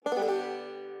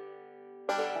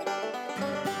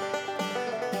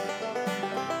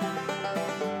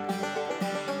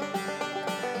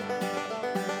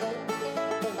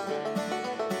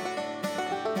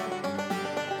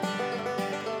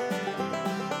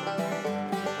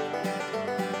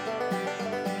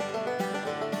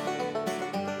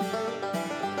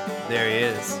There he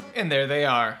is. And there they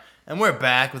are. And we're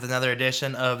back with another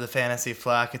edition of the Fantasy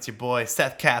Flock. It's your boy,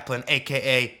 Seth Kaplan,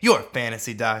 a.k.a. your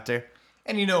Fantasy Doctor.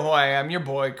 And you know who I am, your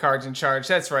boy, Cards in Charge.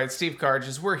 That's right, Steve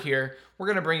Carges. We're here. We're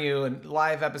going to bring you a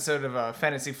live episode of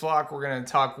Fantasy Flock. We're going to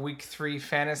talk Week 3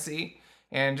 Fantasy.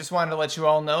 And just wanted to let you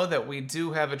all know that we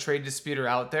do have a trade disputer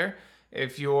out there.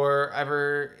 If you're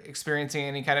ever experiencing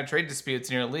any kind of trade disputes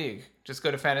in your league, just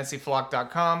go to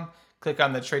fantasyflock.com, click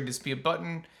on the trade dispute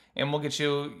button, and we'll get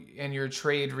you and your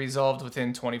trade resolved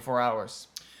within 24 hours.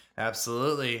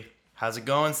 Absolutely. How's it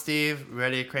going, Steve?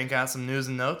 Ready to crank out some news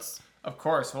and notes? Of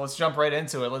course. Well, let's jump right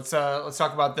into it. Let's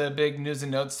talk about the big news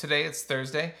and notes today. It's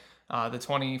Thursday, the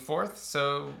 24th.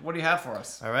 So what do you have for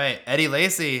us? All right. Eddie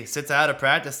Lacy sits out of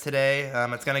practice today.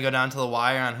 It's going to go down to the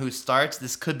wire on who starts.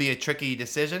 This could be a tricky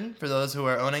decision for those who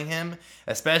are owning him,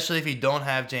 especially if you don't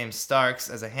have James Starks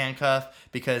as a handcuff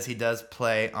because he does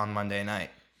play on Monday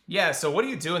night. Yeah, so what do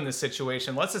you do in this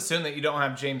situation? Let's assume that you don't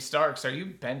have James Starks. Are you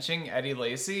benching Eddie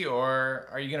Lacy, or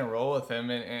are you going to roll with him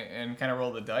and kind of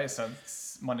roll the dice on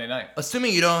Monday night?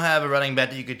 Assuming you don't have a running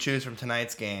bet that you could choose from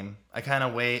tonight's game, I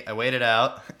wait it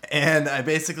out, and I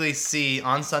basically see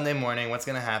on Sunday morning what's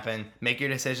going to happen, make your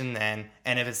decision then,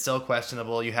 and if it's still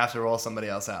questionable, you have to roll somebody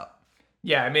else out.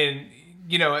 Yeah, I mean,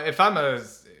 if I'm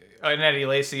an Eddie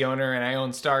Lacy owner and I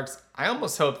own Starks, I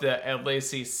almost hope that Ed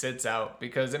Lacy sits out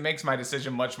because it makes my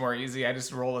decision much more easy. I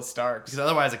just roll with Starks. Because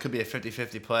otherwise it could be a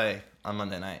 50-50 play on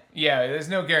Monday night. Yeah, there's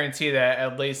no guarantee that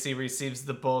Ed Lacy receives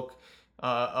the bulk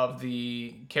of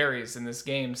the carries in this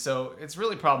game. So it's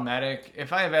really problematic.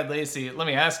 If I have Ed Lacy, let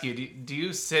me ask you, do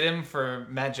you sit him for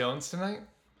Matt Jones tonight?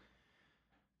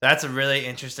 That's a really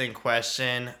interesting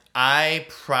question. I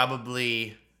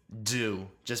probably do,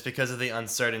 just because of the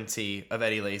uncertainty of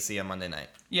Eddie Lacy on Monday night.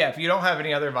 Yeah, if you don't have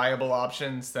any other viable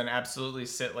options, then absolutely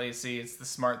sit Lacy. It's the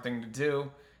smart thing to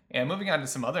do. And moving on to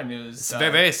some other news.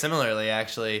 Very, very similarly,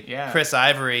 actually. Yeah. Chris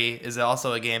Ivory is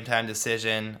also a game-time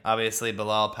decision. Obviously,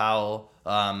 Bilal Powell, a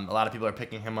lot of people are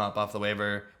picking him up off the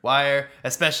waiver wire,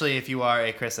 especially if you are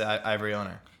a Chris Ivory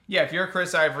owner. Yeah, if you're a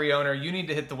Chris Ivory owner, you need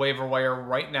to hit the waiver wire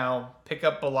right now. Pick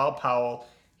up Bilal Powell.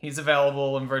 He's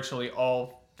available in virtually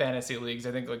all fantasy leagues.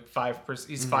 I think like 5%.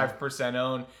 He's 5%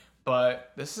 owned.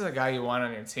 But this is a guy you want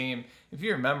on your team. If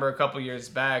you remember a couple years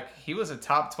back, he was a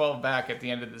top 12 back at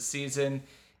the end of the season.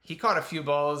 He caught a few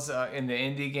balls in the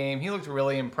Indy game. He looked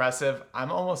really impressive.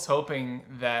 I'm almost hoping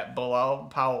that Bilal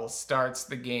Powell starts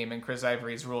the game and Chris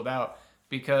Ivory's ruled out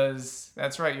because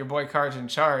that's right, your boy Cards in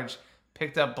Charge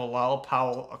picked up Bilal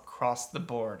Powell across the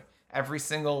board. Every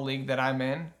single league that I'm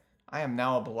in, I am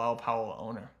now a Bilal Powell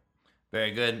owner.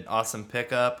 Very good. Awesome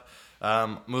pickup.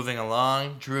 Moving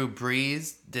along, Drew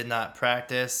Brees did not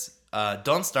practice.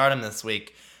 Don't start him this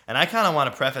week. And I kind of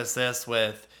want to preface this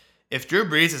with, if Drew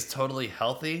Brees is totally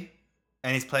healthy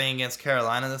and he's playing against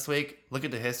Carolina this week, look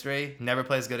at the history. Never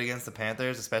plays good against the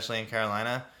Panthers, especially in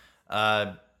Carolina.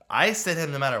 I sit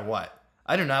him no matter what.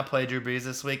 I do not play Drew Brees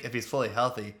this week if he's fully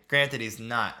healthy. Granted, he's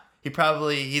not.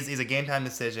 He's a game-time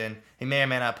decision. He may or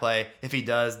may not play. If he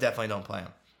does, definitely don't play him.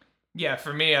 Yeah,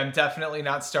 for me, I'm definitely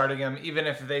not starting him. Even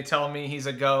if they tell me he's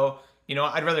a go,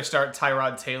 I'd rather start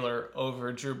Tyrod Taylor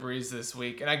over Drew Brees this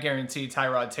week. And I guarantee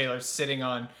Tyrod Taylor's sitting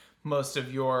on most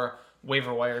of your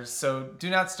waiver wires. So do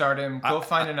not start him. Go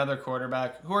find another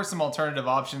quarterback. Who are some alternative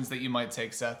options that you might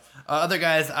take, Seth? Other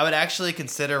guys, I would actually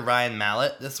consider Ryan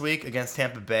Mallett this week against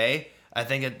Tampa Bay. I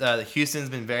think Houston's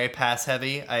been very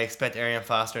pass-heavy. I expect Arian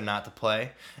Foster not to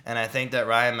play. And I think that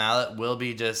Ryan Mallett will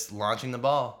be just launching the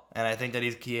ball. And I think that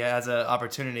he has an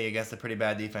opportunity against a pretty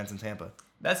bad defense in Tampa.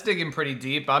 That's digging pretty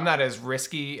deep. I'm not as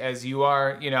risky as you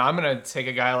are. I'm going to take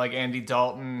a guy like Andy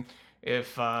Dalton.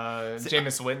 If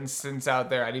Jameis Winston's out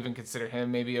there, I'd even consider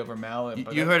him maybe over Mallett.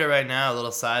 But you heard it right now, a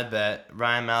little side bet.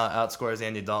 Ryan Mallett outscores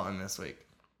Andy Dalton this week.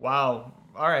 Wow.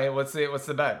 All right, what's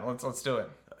the bet? Let's do it.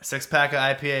 6-pack of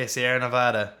IPA, Sierra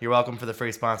Nevada. You're welcome for the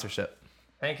free sponsorship.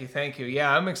 Thank you.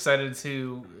 Yeah, I'm excited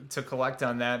to collect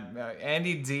on that.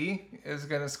 Andy D is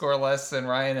going to score less than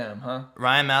Ryan M, huh?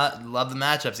 Ryan Mallett, love the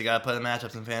matchups. You got to play the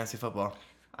matchups in fantasy football.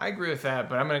 I agree with that,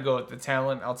 but I'm going to go with the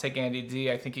talent. I'll take Andy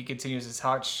D. I think he continues his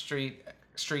hot streak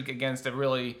against a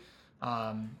really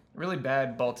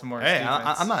bad Baltimore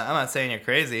defense. I'm not saying you're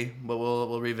crazy, but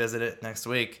we'll revisit it next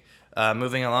week.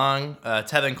 Moving along,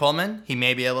 Tevin Coleman, he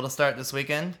may be able to start this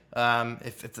weekend.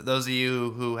 If those of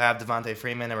you who have Devontae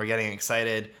Freeman and were getting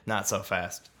excited, not so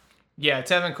fast. Yeah,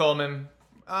 Tevin Coleman,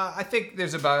 I think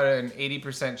there's about an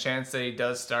 80% chance that he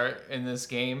does start in this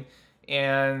game.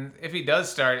 And if he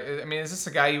does start, I mean, is this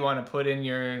a guy you want to put in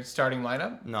your starting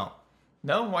lineup? No.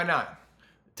 No? Why not?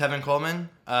 Tevin Coleman,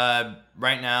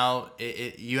 right now,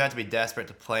 you have to be desperate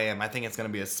to play him. I think it's going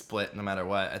to be a split no matter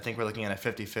what. I think we're looking at a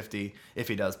 50-50 if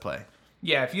he does play.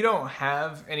 Yeah, if you don't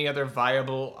have any other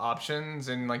viable options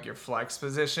in like your flex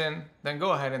position, then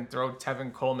go ahead and throw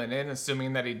Tevin Coleman in,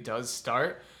 assuming that he does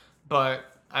start. But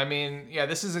I mean, yeah,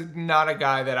 this is not a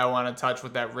guy that I want to touch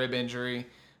with that rib injury.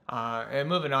 And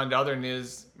moving on to other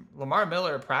news, Lamar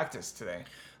Miller practiced today.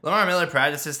 Lamar Miller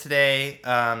practices today.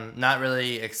 Not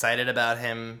really excited about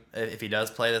him if he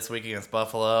does play this week against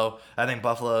Buffalo. I think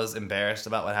Buffalo's embarrassed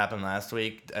about what happened last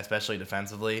week, especially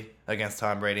defensively against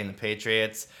Tom Brady and the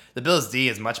Patriots. The Bills' D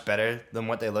is much better than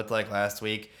what they looked like last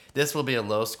week. This will be a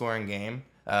low-scoring game.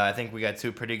 I think we got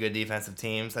two pretty good defensive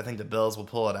teams. I think the Bills will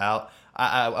pull it out.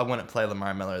 I wouldn't play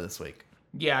Lamar Miller this week.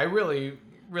 Yeah, I really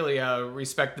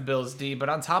respect the Bills' D, but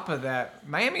on top of that,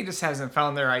 Miami just hasn't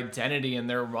found their identity in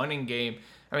their running game.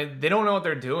 I mean, they don't know what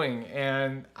they're doing,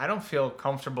 and I don't feel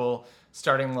comfortable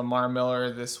starting Lamar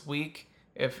Miller this week.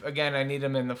 If, again, I need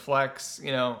him in the flex,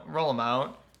 roll him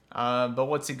out. But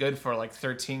what's he good for? Like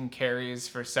 13 carries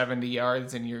for 70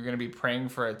 yards, and you're going to be praying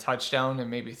for a touchdown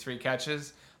and maybe 3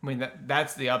 catches? I mean,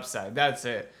 that's the upside. That's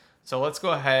it. So let's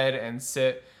go ahead and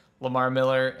sit Lamar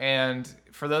Miller. And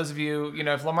for those of you,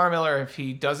 if Lamar Miller, if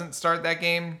he doesn't start that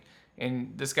game,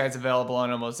 and this guy's available on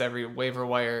almost every waiver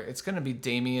wire, it's going to be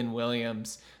Damian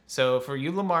Williams. So for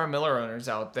you Lamar Miller owners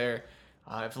out there,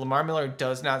 if Lamar Miller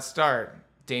does not start,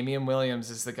 Damian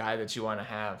Williams is the guy that you want to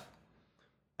have.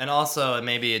 And also, it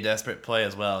may be a desperate play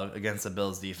as well against the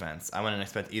Bills' defense. I wouldn't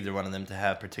expect either one of them to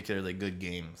have particularly good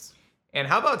games. And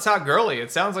how about Todd Gurley?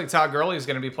 It sounds like Todd Gurley is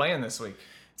going to be playing this week.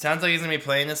 Sounds like he's going to be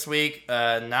playing this week.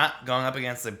 Not going up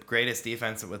against the greatest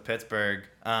defense with Pittsburgh.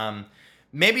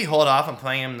 Maybe hold off on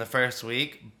playing him the first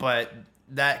week, but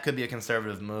that could be a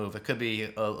conservative move. It could be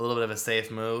a little bit of a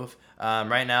safe move.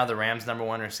 Right now, the Rams' number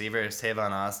one receiver is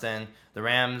Tavon Austin. The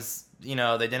Rams, they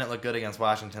didn't look good against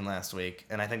Washington last week,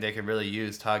 and I think they could really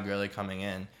use Todd Gurley coming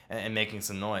in and making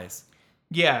some noise.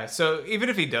 Yeah, so even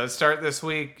if he does start this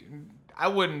week, I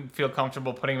wouldn't feel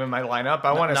comfortable putting him in my lineup.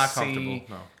 I want to see.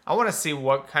 No. I want to see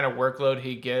what kind of workload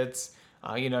he gets.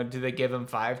 Do they give him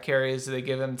 5 carries? Do they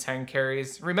give him 10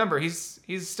 carries? Remember, he's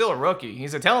still a rookie.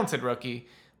 He's a talented rookie,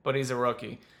 but he's a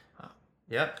rookie.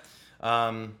 Yep.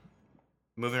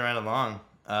 Moving right along.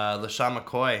 LaShawn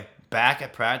McCoy back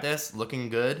at practice, looking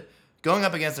good. Going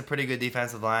up against a pretty good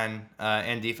defensive line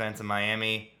and defense in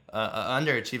Miami.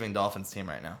 Underachieving Dolphins team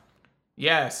right now.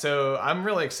 Yeah, so I'm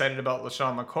really excited about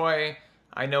LaShawn McCoy.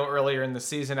 I know earlier in the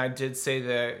season I did say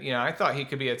that, I thought he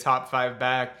could be a top 5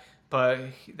 back. But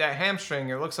that hamstring,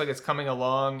 it looks like it's coming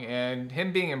along, and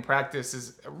him being in practice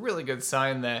is a really good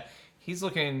sign that he's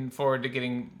looking forward to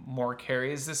getting more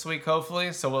carries this week,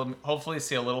 hopefully. So we'll hopefully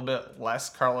see a little bit less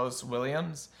Carlos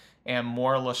Williams and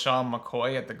more LaShawn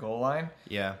McCoy at the goal line.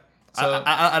 Yeah. So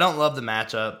I don't love the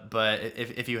matchup, but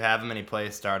if you have him and he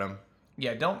plays, start him.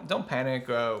 Yeah, don't panic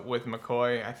with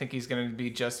McCoy. I think he's going to be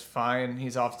just fine.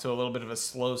 He's off to a little bit of a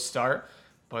slow start,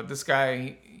 but this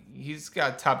guy, he's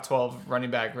got top 12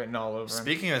 running back written all over him.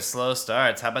 Speaking of slow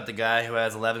starts, how about the guy who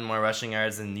has 11 more rushing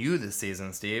yards than you this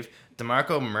season, Steve?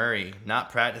 DeMarco Murray, not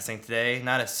practicing today.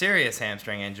 Not a serious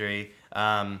hamstring injury,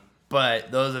 but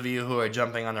those of you who are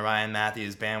jumping on the Ryan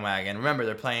Matthews bandwagon, remember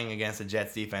they're playing against a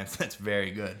Jets defense that's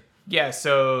very good. Yeah,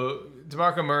 so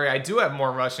DeMarco Murray, I do have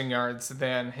more rushing yards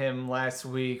than him last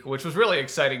week, which was really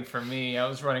exciting for me. I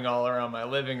was running all around my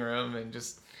living room and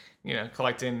just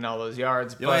collecting all those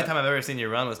yards. The only time I've ever seen you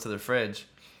run was to the fridge.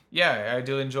 Yeah, I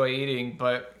do enjoy eating,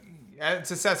 but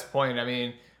to Seth's point, I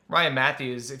mean, Ryan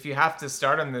Matthews, if you have to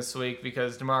start him this week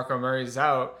because DeMarco Murray's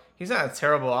out, he's not a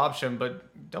terrible option,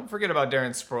 but don't forget about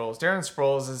Darren Sproles. Darren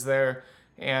Sproles is there,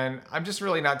 and I'm just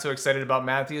really not too excited about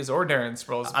Matthews or Darren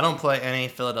Sproles. I don't play any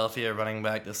Philadelphia running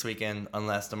back this weekend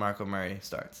unless DeMarco Murray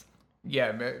starts.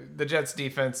 Yeah, the Jets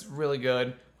defense, really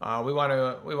good. We want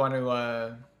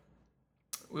to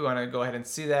go ahead and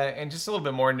see that. And just a little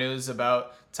bit more news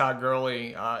about Todd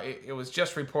Gurley. It was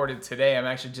just reported today. I'm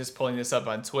actually just pulling this up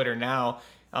on Twitter now.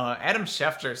 Adam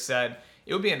Schefter said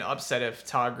it would be an upset if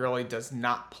Todd Gurley does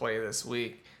not play this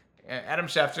week. Adam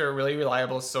Schefter, a really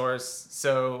reliable source.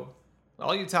 So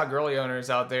all you Todd Gurley owners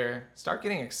out there, start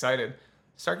getting excited.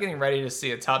 Start getting ready to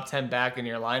see a top 10 back in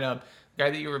your lineup. A guy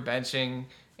that you were benching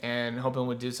and hoping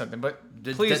would do something. But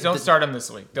please don't start him this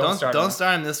week. Don't start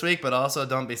him this week, but also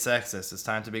don't be sexist. It's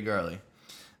time to be girly.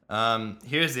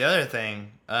 Here's the other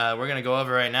thing we're going to go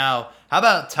over right now. How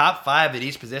about top 5 at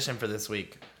each position for this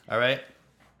week? All right?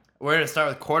 We're going to start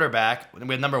with quarterback. We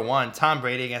have number 1, Tom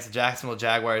Brady against the Jacksonville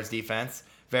Jaguars defense.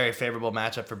 Very favorable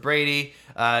matchup for Brady.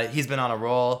 He's been on a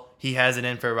roll. He has it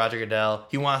in for Roger Goodell.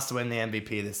 He wants to win the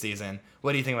MVP this season.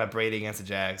 What do you think about Brady against the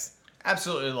Jags?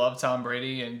 Absolutely love Tom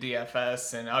Brady and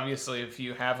DFS, and obviously if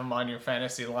you have him on your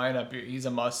fantasy lineup, he's a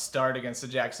must start against the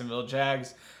Jacksonville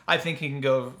Jags. I think he can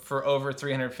go for over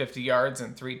 350 yards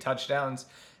and 3 touchdowns.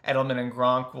 Edelman and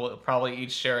Gronk will probably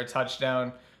each share a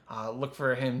touchdown. Look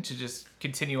for him to just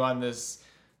continue on this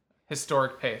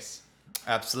historic pace.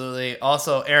 Absolutely.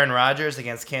 Also, Aaron Rodgers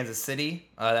against Kansas City.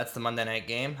 That's the Monday night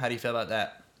game. How do you feel about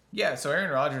that? Yeah, so Aaron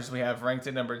Rodgers we have ranked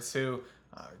at number 2.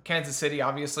 Kansas City,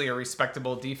 obviously a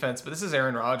respectable defense, but this is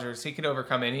Aaron Rodgers. He can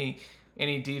overcome any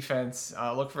defense.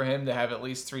 Look for him to have at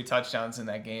least 3 touchdowns in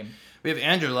that game. We have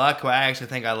Andrew Luck, who I actually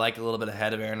think I like a little bit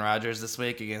ahead of Aaron Rodgers this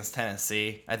week against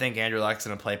Tennessee. I think Andrew Luck's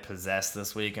going to play possessed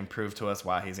this week and prove to us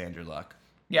why he's Andrew Luck.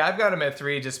 Yeah, I've got him at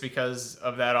 3 just because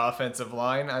of that offensive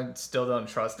line. I still don't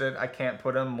trust it. I can't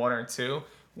put him 1 or 2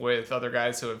 with other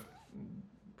guys who have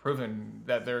proven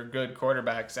that they're good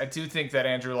quarterbacks. I do think that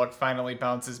Andrew Luck finally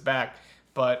bounces back,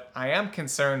 but I am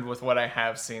concerned with what I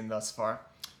have seen thus far.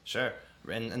 Sure,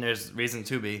 and there's reason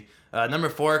to be. Number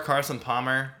 4, Carson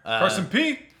Palmer. Carson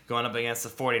P. Going up against the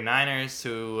 49ers,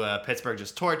 who Pittsburgh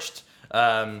just torched.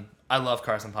 I love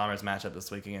Carson Palmer's matchup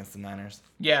this week against the Niners.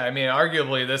 Yeah, I mean,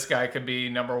 arguably this guy could be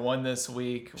number 1 this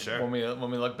week. Sure. When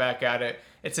we look back at it,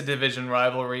 it's a division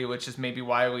rivalry, which is maybe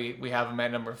why we have him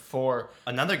at number 4.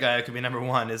 Another guy who could be number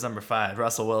 1 is number 5,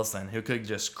 Russell Wilson, who could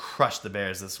just crush the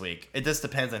Bears this week. It just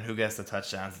depends on who gets the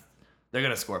touchdowns. They're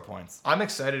going to score points. I'm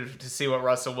excited to see what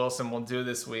Russell Wilson will do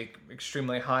this week.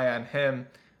 Extremely high on him.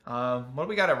 What do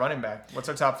we got at running back? What's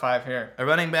our top 5 here? At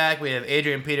running back, we have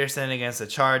Adrian Peterson against the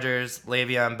Chargers,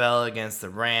 Le'Veon Bell against the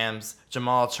Rams,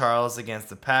 Jamal Charles against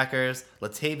the Packers,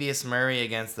 Latavius Murray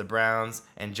against the Browns,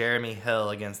 and Jeremy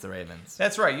Hill against the Ravens.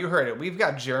 That's right. You heard it. We've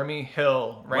got Jeremy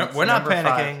Hill ranked We're not number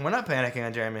panicking. 5. We're not panicking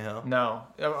on Jeremy Hill. No.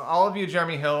 All of you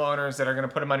Jeremy Hill owners that are going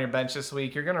to put him on your bench this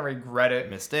week, you're going to regret it.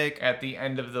 Mistake. At the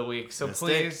end of the week. So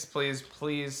Mistake.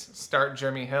 please start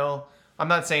Jeremy Hill. I'm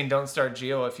not saying don't start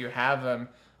Gio if you have him.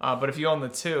 But if you own the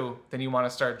 2, then you want to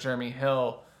start Jeremy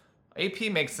Hill.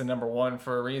 AP makes the number 1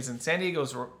 for a reason. San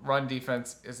Diego's run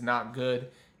defense is not good.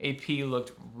 AP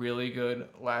looked really good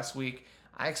last week.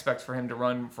 I expect for him to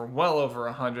run for well over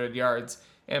 100 yards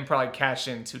and probably cash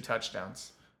in 2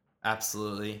 touchdowns.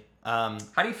 Absolutely. How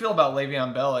do you feel about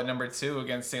Le'Veon Bell at number 2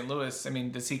 against St. Louis? I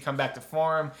mean, does he come back to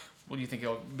form? What do you think,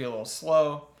 he'll be a little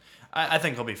slow? I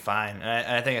think he'll be fine.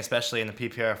 I think especially in the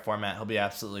PPR format, he'll be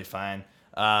absolutely fine.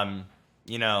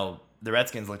 The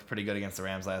Redskins looked pretty good against the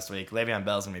Rams last week. Le'Veon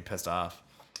Bell's going to be pissed off.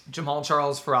 Jamal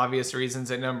Charles, for obvious reasons,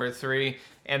 at number 3.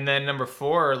 And then number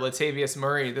 4, Latavius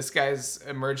Murray. This guy's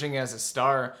emerging as a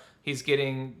star. He's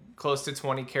getting close to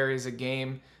 20 carries a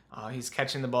game. He's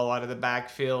catching the ball out of the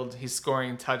backfield. He's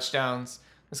scoring touchdowns.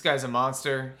 This guy's a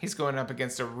monster. He's going up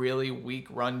against a really weak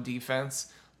run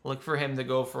defense. Look for him to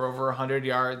go for over 100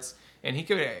 yards. And he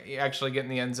could actually get in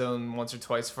the end zone once or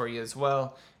twice for you as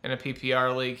well. In a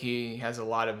PPR league, he has a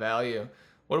lot of value.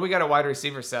 What do we got at wide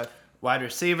receiver, Seth? Wide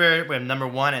receiver, we have number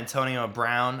 1, Antonio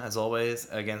Brown, as always,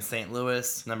 against St.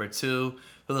 Louis. Number 2,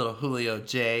 the little Julio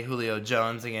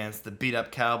Jones against the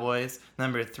beat-up Cowboys.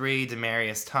 Number 3,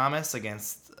 Demaryius Thomas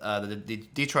against the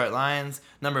Detroit Lions.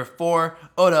 Number 4,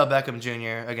 Odell Beckham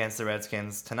Jr. against the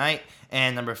Redskins tonight.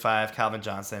 And number 5, Calvin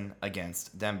Johnson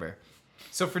against Denver.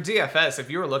 So for DFS, if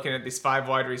you were looking at these 5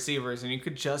 wide receivers and you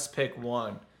could just pick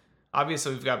one,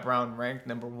 obviously we've got Brown ranked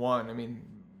number 1. I mean,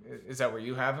 is that where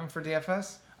you have him for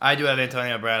DFS? I do have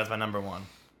Antonio Brown as my number 1.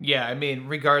 Yeah, I mean,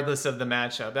 regardless of the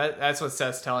matchup, that's what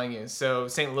Seth's telling you. So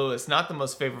St. Louis, not the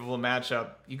most favorable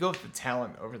matchup. You go with the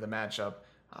talent over the matchup.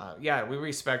 Yeah, we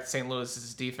respect St.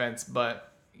 Louis's defense,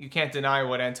 but you can't deny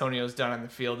what Antonio's done on the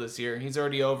field this year. He's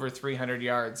already over 300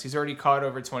 yards. He's already caught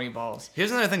over 20 balls.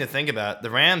 Here's another thing to think about. The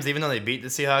Rams, even though they beat the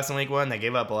Seahawks in week 1, they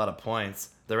gave up a lot of points.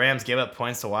 The Rams gave up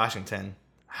points to Washington.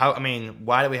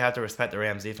 Why do we have to respect the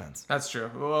Rams defense? That's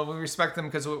true. Well, we respect them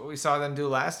because we saw them do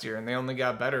last year, and they only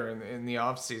got better in the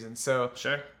offseason. So,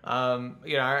 sure.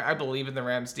 I believe in the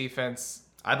Rams defense.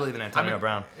 I believe in Antonio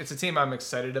Brown. It's a team I'm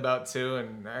excited about, too,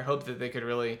 and I hope that they could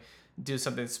really do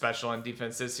something special on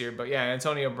defense this year. But, yeah,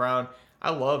 Antonio Brown. I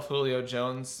love Julio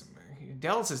Jones.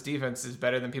 Dallas's defense is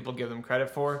better than people give them credit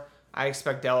for. I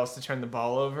expect Dallas to turn the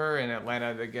ball over and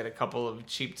Atlanta to get a couple of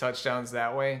cheap touchdowns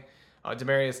that way.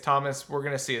 Demaryius Thomas, we're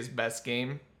going to see his best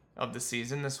game of the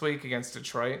season this week against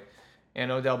Detroit.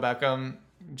 And Odell Beckham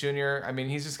Jr., I mean,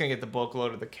 he's just going to get the bulk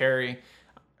load of the carry,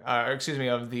 of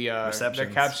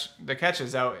the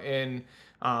catches out in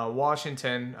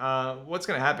Washington. What's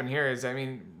going to happen here is,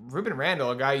 Ruben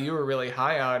Randall, a guy you were really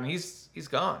high on, he's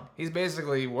gone. He's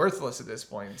basically worthless at this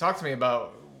point. Talk to me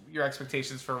about your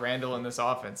expectations for Randall in this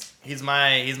offense. He's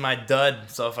my dud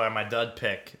so far, my dud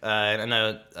pick.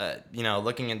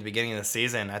 Looking at the beginning of the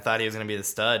season, I thought he was going to be the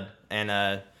stud, and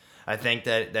I think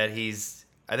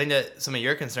that some of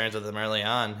your concerns with him early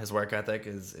on, his work ethic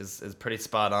is pretty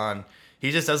spot on. He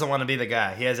just doesn't want to be the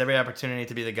guy. He has every opportunity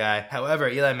to be the guy. However,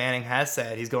 Eli Manning has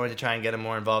said he's going to try and get him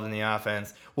more involved in the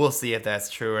offense. We'll see if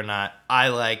that's true or not. I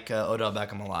like Odell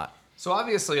Beckham a lot. So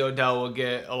obviously Odell will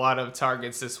get a lot of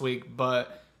targets this week,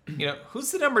 but who's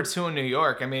the number 2 in New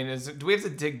York? I mean, do we have to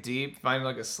dig deep, find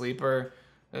like a sleeper?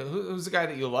 Who's the guy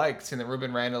that you like, seeing that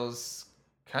Ruben Randall's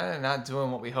kind of not doing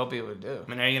what we hope he would do? I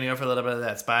mean, are you going to go for a little bit of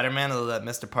that Spider-Man, a little of that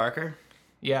Mr. Parker?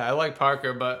 Yeah, I like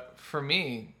Parker, but for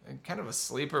me, kind of a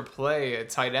sleeper play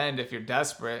at tight end if you're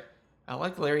desperate. I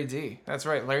like Larry D. That's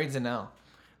right, Larry Donnell.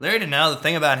 Larry Donnell, the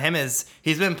thing about him is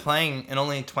he's been playing in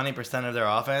only 20% of their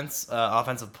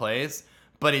offensive plays,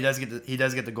 but he does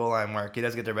get the goal line work. He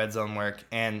does get the red zone work,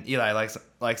 and Eli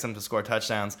likes him to score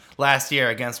touchdowns. Last year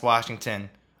against Washington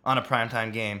on a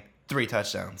primetime game, 3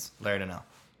 touchdowns, Larry Donnell.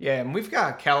 Yeah, and we've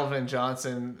got Calvin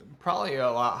Johnson probably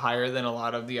a lot higher than a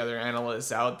lot of the other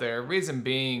analysts out there. Reason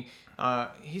being,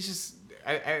 he's just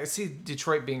I see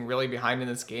Detroit being really behind in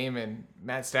this game, and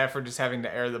Matt Stafford just having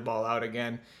to air the ball out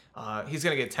again. He's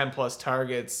going to get 10-plus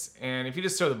targets, and if you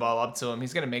just throw the ball up to him,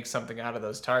 he's going to make something out of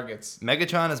those targets.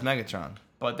 Megatron is Megatron.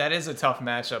 But that is a tough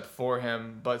matchup for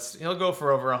him, but he'll go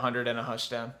for over 100 and a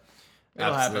touchdown.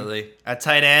 It'll Absolutely. happen. At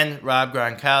tight end, Rob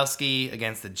Gronkowski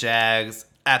against the Jags.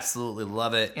 Absolutely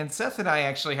love it. And Seth and I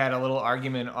actually had a little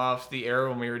argument off the air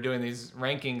when we were doing these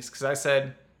rankings, because I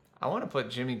said, I want to put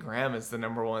Jimmy Graham as the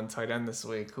number 1 tight end this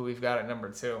week, who we've got at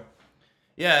number 2.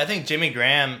 Yeah, I think Jimmy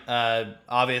Graham,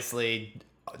 obviously,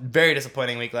 very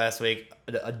disappointing week last week.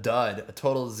 A dud. A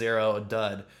total 0, a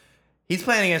dud. He's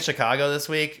playing against Chicago this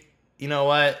week. You know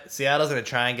what? Seattle's going to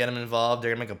try and get him involved.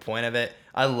 They're going to make a point of it.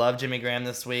 I love Jimmy Graham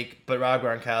this week, but Rob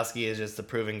Gronkowski is just a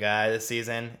proven guy this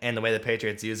season, and the way the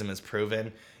Patriots use him is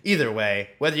proven. Either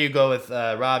way, whether you go with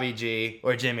Robbie G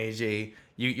or Jimmy G,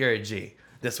 you're a G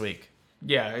this week.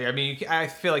 Yeah, I mean, I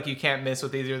feel like you can't miss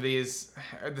with either of these.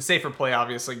 The safer play,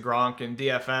 obviously, Gronk and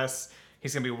DFS.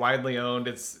 He's going to be widely owned.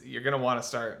 You're going to want to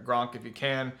start Gronk if you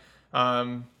can.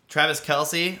 Travis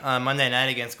Kelce on Monday night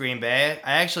against Green Bay.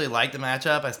 I actually like the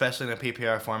matchup, especially in a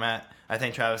PPR format. I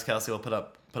think Travis Kelce will put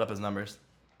up his numbers.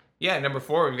 Yeah, number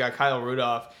 4, we've got Kyle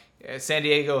Rudolph. San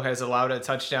Diego has allowed a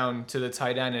touchdown to the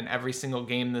tight end in every single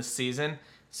game this season.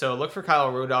 So look for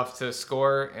Kyle Rudolph to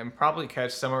score and probably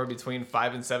catch somewhere between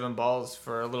 5 and 7 balls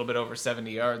for a little bit over 70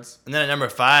 yards. And then at number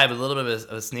 5, a little bit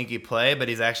of a sneaky play, but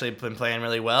he's actually been playing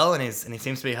really well, and he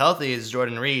seems to be healthy, is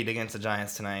Jordan Reed against the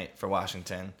Giants tonight for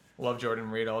Washington. Love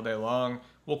Jordan Reed all day long.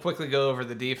 We'll quickly go over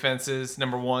the defenses.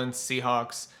 Number 1,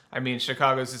 Seahawks. I mean,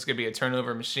 Chicago's just going to be a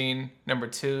turnover machine. Number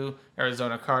 2,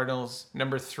 Arizona Cardinals.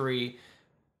 Number 3,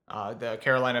 the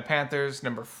Carolina Panthers.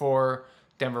 Number 4,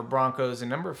 Denver Broncos. And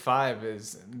number 5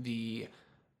 is the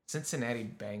Cincinnati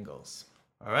Bengals.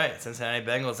 All right, Cincinnati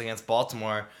Bengals against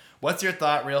Baltimore. What's your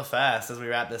thought real fast as we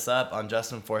wrap this up on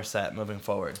Justin Forsett moving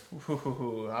forward?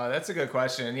 That's a good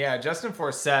question. Yeah, Justin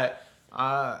Forsett,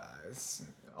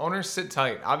 owners sit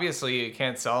tight. Obviously, you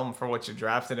can't sell him for what you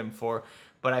drafted him for,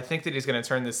 but I think that he's going to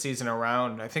turn this season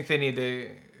around. I think they need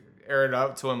to air it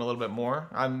out to him a little bit more.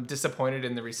 I'm disappointed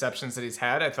in the receptions that he's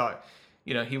had. I thought,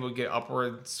 he would get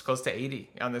upwards close to 80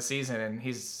 on the season, and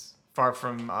he's far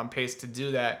from on pace to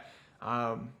do that.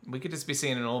 We could just be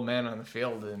seeing an old man on the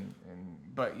field,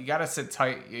 but you got to sit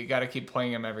tight. You got to keep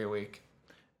playing him every week.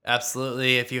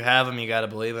 Absolutely. If you have him, you got to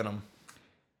believe in him.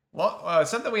 Well,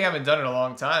 something we haven't done in a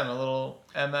long time, a little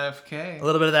MFK. A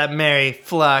little bit of that marry,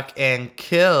 flock, and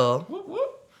kill. Whoop,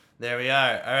 whoop. There we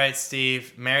are. All right,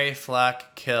 Steve. Marry,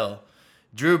 flock, kill.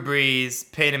 Drew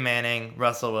Brees, Peyton Manning,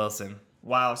 Russell Wilson.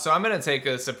 Wow. So I'm going to take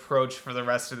this approach for the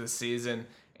rest of the season.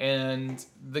 And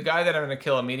the guy that I'm going to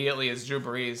kill immediately is Drew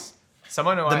Brees. The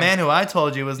man who I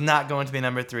told you was not going to be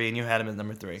number 3, and you had him as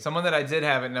number 3. Someone that I did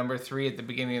have at number 3 at the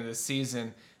beginning of the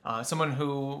season. Someone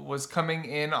who was coming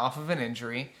in off of an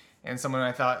injury, and someone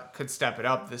I thought could step it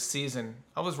up this season.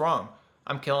 I was wrong.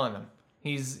 I'm killing him.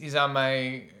 He's on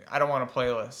my I don't want to play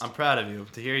list. I'm proud of you.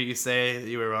 To hear you say that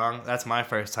you were wrong, that's my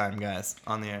first time, guys,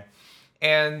 on the air.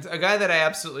 And a guy that I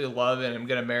absolutely love and I'm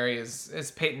going to marry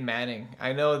is Peyton Manning.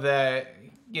 I know that,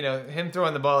 him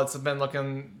throwing the ball, it's been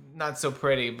looking not so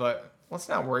pretty, but let's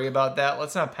not worry about that.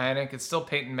 Let's not panic. It's still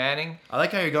Peyton Manning. I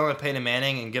like how you're going with Peyton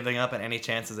Manning and giving up on any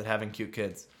chances at having cute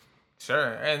kids.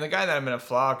 Sure. And the guy that I'm going to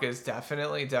flock is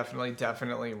definitely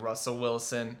Russell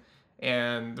Wilson.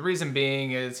 And the reason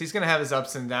being is he's going to have his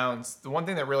ups and downs. The one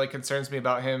thing that really concerns me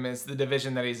about him is the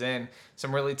division that he's in.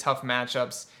 Some really tough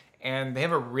matchups, and they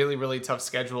have a really, really tough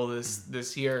schedule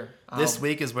this year. This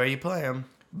week is where you play him.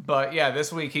 But yeah,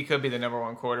 this week he could be the number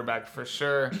one quarterback for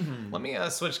sure. Let me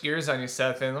switch gears on you,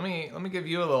 Seth, and let me give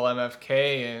you a little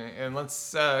MFK, and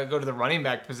let's go to the running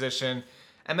back position.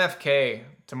 MFK,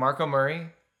 DeMarco Murray,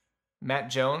 Matt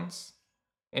Jones,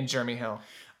 and Jeremy Hill.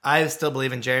 I still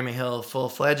believe in Jeremy Hill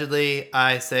full-fledgedly.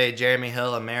 I say Jeremy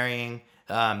Hill I'm marrying.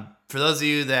 For those of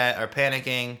you that are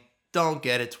panicking, don't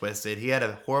get it twisted. He had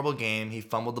a horrible game. He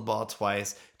fumbled the ball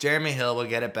twice. Jeremy Hill will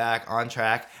get it back on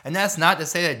track. And that's not to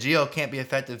say that Gio can't be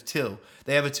effective too.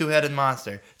 They have a two-headed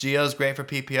monster. Gio's great for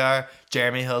PPR.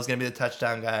 Jeremy Hill's going to be the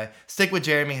touchdown guy. Stick with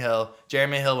Jeremy Hill.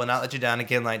 Jeremy Hill will not let you down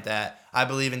again like that. I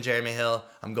believe in Jeremy Hill.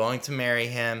 I'm going to marry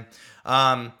him.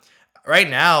 Right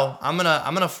now, I'm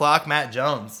gonna flock Matt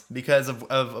Jones because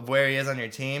of where he is on your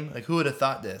team. Like, who would have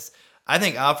thought this? I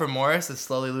think Alfred Morris is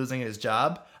slowly losing his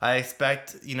job. I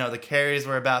expect, the carries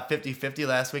were about 50-50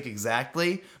 last week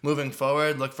exactly. Moving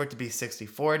forward, look for it to be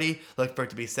 60-40. Look for it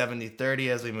to be 70-30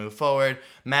 as we move forward.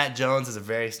 Matt Jones is a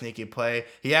very sneaky play.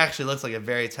 He actually looks like a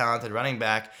very talented running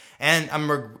back. And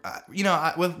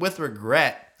with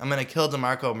regret, I'm going to kill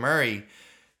DeMarco Murray.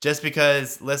 Just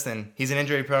because, listen, he's an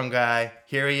injury-prone guy.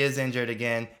 Here he is injured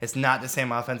again. It's not the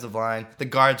same offensive line. The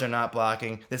guards are not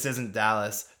blocking. This isn't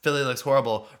Dallas. Philly looks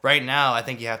horrible. Right now, I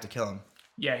think you have to kill him.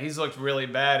 Yeah, he's looked really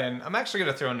bad. And I'm actually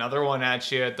going to throw another one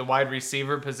at you at the wide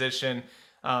receiver position.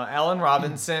 Allen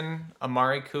Robinson,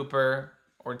 Amari Cooper,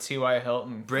 or T.Y.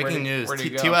 Hilton. Breaking news.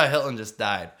 T.Y. Hilton just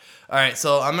died. All right,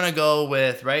 so I'm going to go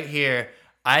with right here.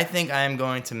 I think I am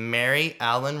going to marry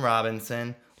Allen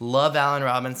Robinson. Love Allen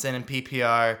Robinson in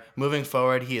PPR. Moving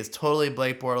forward, he is totally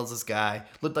Blake Bortles' guy.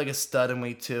 Looked like a stud in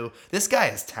week 2. This guy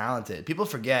is talented. People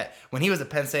forget, when he was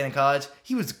at Penn State in college,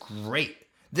 he was great.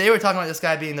 They were talking about this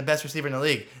guy being the best receiver in the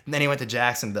league, and then he went to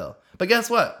Jacksonville. But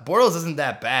guess what? Bortles isn't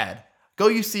that bad. Go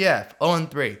UCF,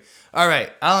 0-3. All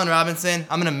right, Allen Robinson,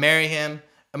 I'm going to marry him.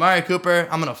 Amari Cooper,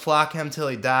 I'm going to flock him till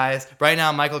he dies. Right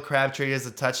now, Michael Crabtree is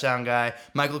a touchdown guy.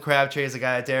 Michael Crabtree is a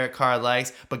guy that Derek Carr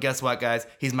likes. But guess what, guys?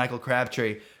 He's Michael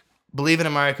Crabtree. Believe in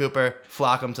Amari Cooper.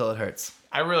 Flock him till it hurts.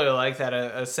 I really like that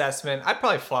assessment. I'd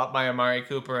probably flop my Amari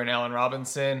Cooper and Allen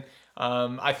Robinson.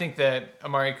 I think that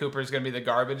Amari Cooper is going to be the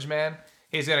garbage man.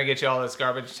 He's going to get you all this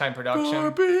garbage time production.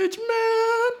 Garbage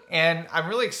man. And I'm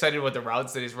really excited with the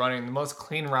routes that he's running. The most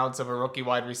clean routes of a rookie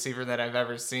wide receiver that I've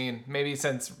ever seen. Maybe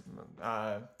since,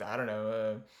 I don't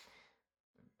know,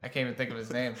 I can't even think of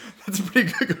his name. That's a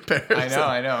pretty good comparison.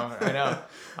 I know.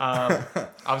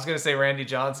 I was going to say Randy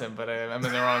Johnson, but I'm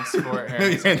in the wrong sport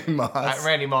here. Randy Moss.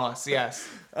 Randy Moss, yes.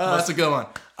 That's a good one.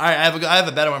 All right, I have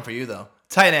a better one for you, though.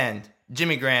 Tight end,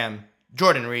 Jimmy Graham,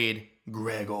 Jordan Reed,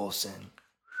 Greg Olsen.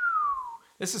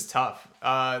 This is tough.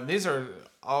 These are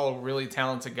all really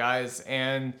talented guys.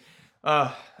 And, all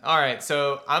right,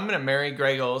 so I'm going to marry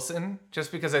Greg Olsen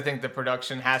just because I think the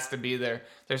production has to be there.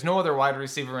 There's no other wide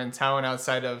receiver in town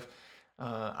outside of,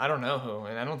 I don't know who,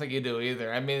 and I don't think you do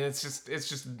either. I mean, it's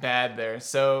just bad there.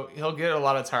 So he'll get a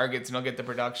lot of targets and he'll get the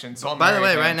production. So by the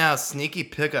way, right now, sneaky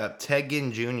pickup, Ted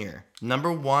Ginn Jr.,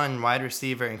 number 1 wide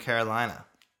receiver in Carolina.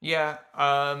 Yeah.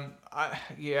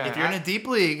 If you're in a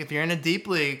deep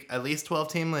league, at least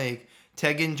 12-team league,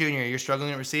 Ted Ginn Jr., you're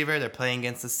struggling at receiver. They're playing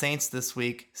against the Saints this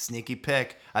week. Sneaky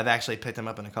pick. I've actually picked him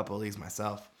up in a couple of leagues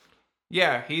myself.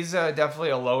 Yeah, he's definitely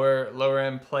a lower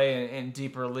end play in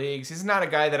deeper leagues. He's not a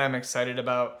guy that I'm excited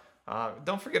about.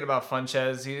 Don't forget about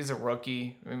Funchess. He's a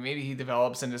rookie. I mean, maybe he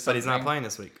develops into something. But he's not playing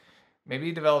this week. Maybe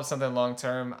he develops something long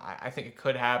term. I think it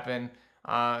could happen.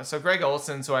 So Greg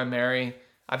Olsen's who I marry.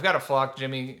 I've got to flock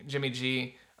Jimmy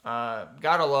G.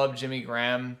 Gotta love Jimmy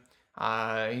Graham.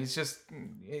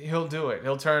 He'll do it.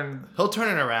 He'll turn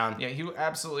it around. Yeah, he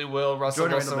absolutely will. Russell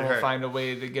Wilson will find a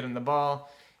way to get him the ball.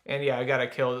 And yeah, I got to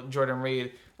kill Jordan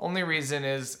Reed. Only reason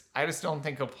is I just don't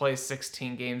think he'll play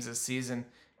 16 games this season.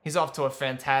 He's off to a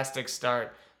fantastic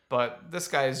start, but this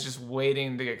guy is just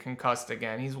waiting to get concussed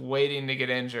again. He's waiting to get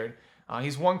injured.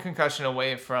 He's one concussion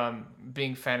away from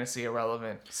being fantasy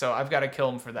irrelevant. So I've got to kill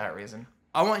him for that reason.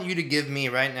 I want you to give me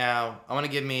right now,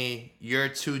 give me your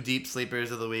 2 deep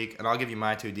sleepers of the week, and I'll give you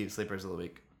my 2 deep sleepers of the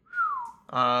week.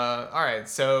 All right,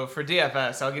 so for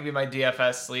DFS, I'll give you my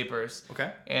DFS sleepers.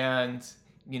 Okay. And,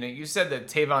 you said that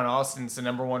Tavon Austin's the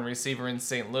number 1 receiver in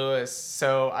St. Louis,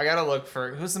 so I got to look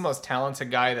for who's the most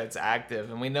talented guy that's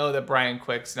active, and we know that Brian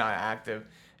Quick's not active,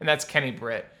 and that's Kenny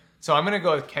Britt. So I'm going to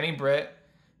go with Kenny Britt,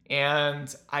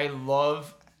 and I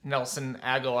love Nelson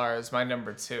Aguilar as my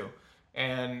number 2.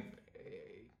 And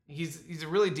he's a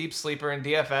really deep sleeper in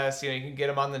DFS. You can get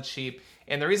him on the cheap.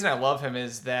 And the reason I love him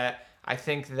is that I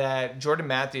think that Jordan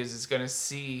Matthews is going to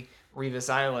see Revis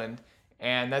Island,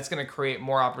 and that's going to create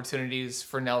more opportunities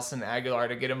for Nelson Aguilar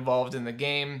to get involved in the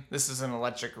game. This is an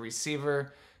electric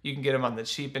receiver. You can get him on the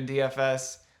cheap in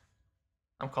DFS.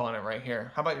 I'm calling it right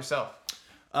here. How about yourself?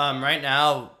 Right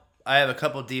now, I have a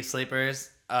couple deep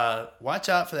sleepers. Watch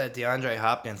out for that DeAndre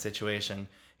Hopkins situation.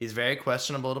 He's very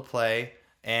questionable to play,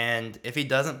 and if he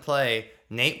doesn't play,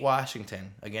 Nate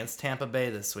Washington against Tampa Bay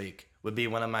this week would be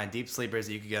one of my deep sleepers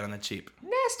that you could get on the cheap.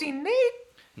 Nasty Nate.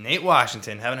 Nate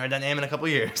Washington. Haven't heard that name in a couple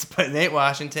years, but Nate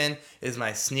Washington is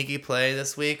my sneaky play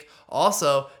this week.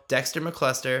 Also, Dexter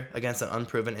McCluster against an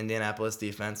unproven Indianapolis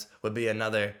defense would be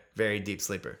another very deep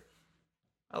sleeper.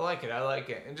 I like it.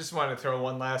 And just wanted to throw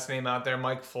one last name out there,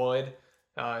 Mike Floyd.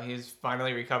 He's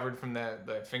finally recovered from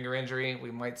the finger injury.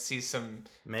 We might see some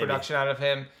production out of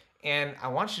him. And I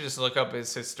want you to just look up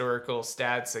his historical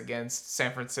stats against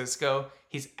San Francisco.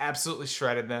 He's absolutely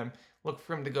shredded them. Look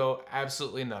for him to go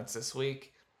absolutely nuts this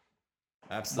week.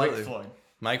 Absolutely. Mike Floyd.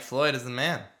 Mike Floyd is the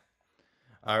man.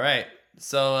 All right.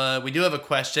 So we do have a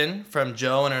question from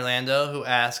Joe in Orlando who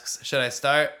asks, should I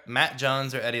start Matt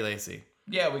Jones or Eddie Lacy?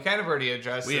 Yeah, we kind of already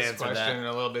addressed this answered question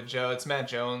that. a little bit, Joe. It's Matt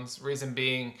Jones. Reason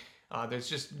being, there's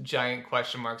just giant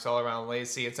question marks all around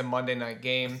Lacy. It's a Monday night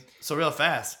game. So real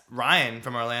fast, Ryan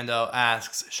from Orlando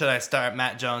asks, should I start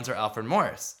Matt Jones or Alfred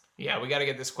Morris? Yeah, we got to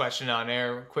get this question on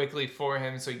air quickly for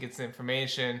him so he gets the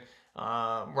information.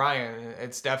 Ryan,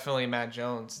 it's definitely Matt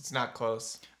Jones. It's not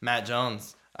close. Matt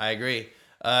Jones, I agree.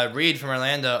 Reed from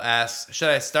Orlando asks, should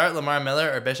I start Lamar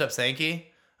Miller or Bishop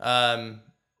Sankey?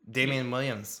 Damian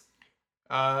Williams.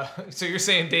 So you're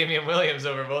saying Damian Williams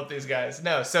over both these guys?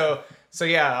 No, so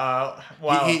yeah.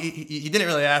 Wow. He didn't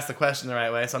really ask the question the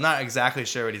right way, so I'm not exactly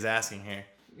sure what he's asking here.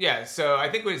 Yeah, so I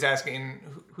think what he's asking,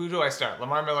 who do I start,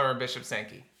 Lamar Miller or Bishop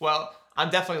Sankey? Well,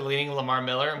 I'm definitely leaning Lamar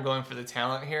Miller. I'm going for the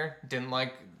talent here. Didn't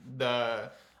like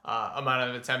the amount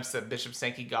of attempts that Bishop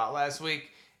Sankey got last week.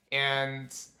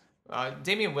 And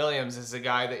Damian Williams is the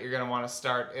guy that you're going to want to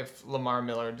start if Lamar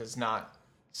Miller does not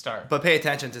start. But pay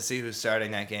attention to see who's starting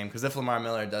that game, because if Lamar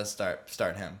Miller does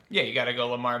start him. Yeah, you got to go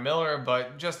Lamar Miller,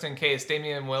 but just in case,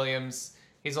 Damian Williams,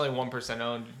 he's only 1%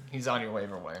 owned. He's on your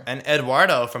waiver wire. And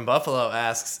Eduardo from Buffalo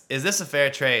asks, is this a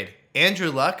fair trade?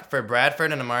 Andrew Luck for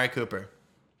Bradford and Amari Cooper.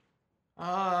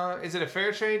 Is it a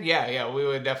fair trade? Yeah, we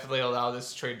would definitely allow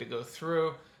this trade to go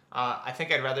through. I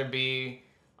think I'd rather be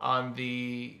on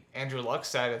the Andrew Luck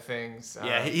side of things.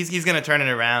 Yeah, he's going to turn it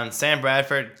around. Sam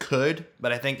Bradford could,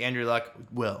 but I think Andrew Luck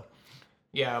will.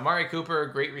 Yeah, Amari Cooper,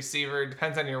 great receiver.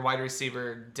 Depends on your wide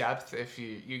receiver depth if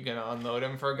you're going to unload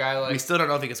him for a guy like... We still don't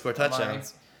know if he can score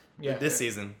touchdowns this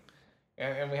season.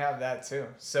 And we have that too.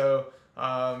 So,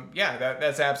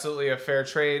 that's absolutely a fair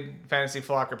trade. Fantasy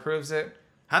Flock approves it.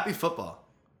 Happy football.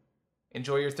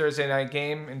 Enjoy your Thursday night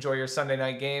game. Enjoy your Sunday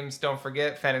night games. Don't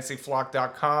forget,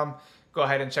 fantasyflock.com. Go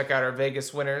ahead and check out our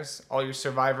Vegas winners, all your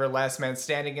Survivor last man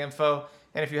standing info.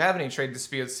 And if you have any trade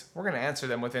disputes, we're going to answer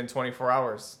them within 24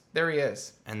 hours. There he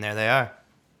is. And there they are.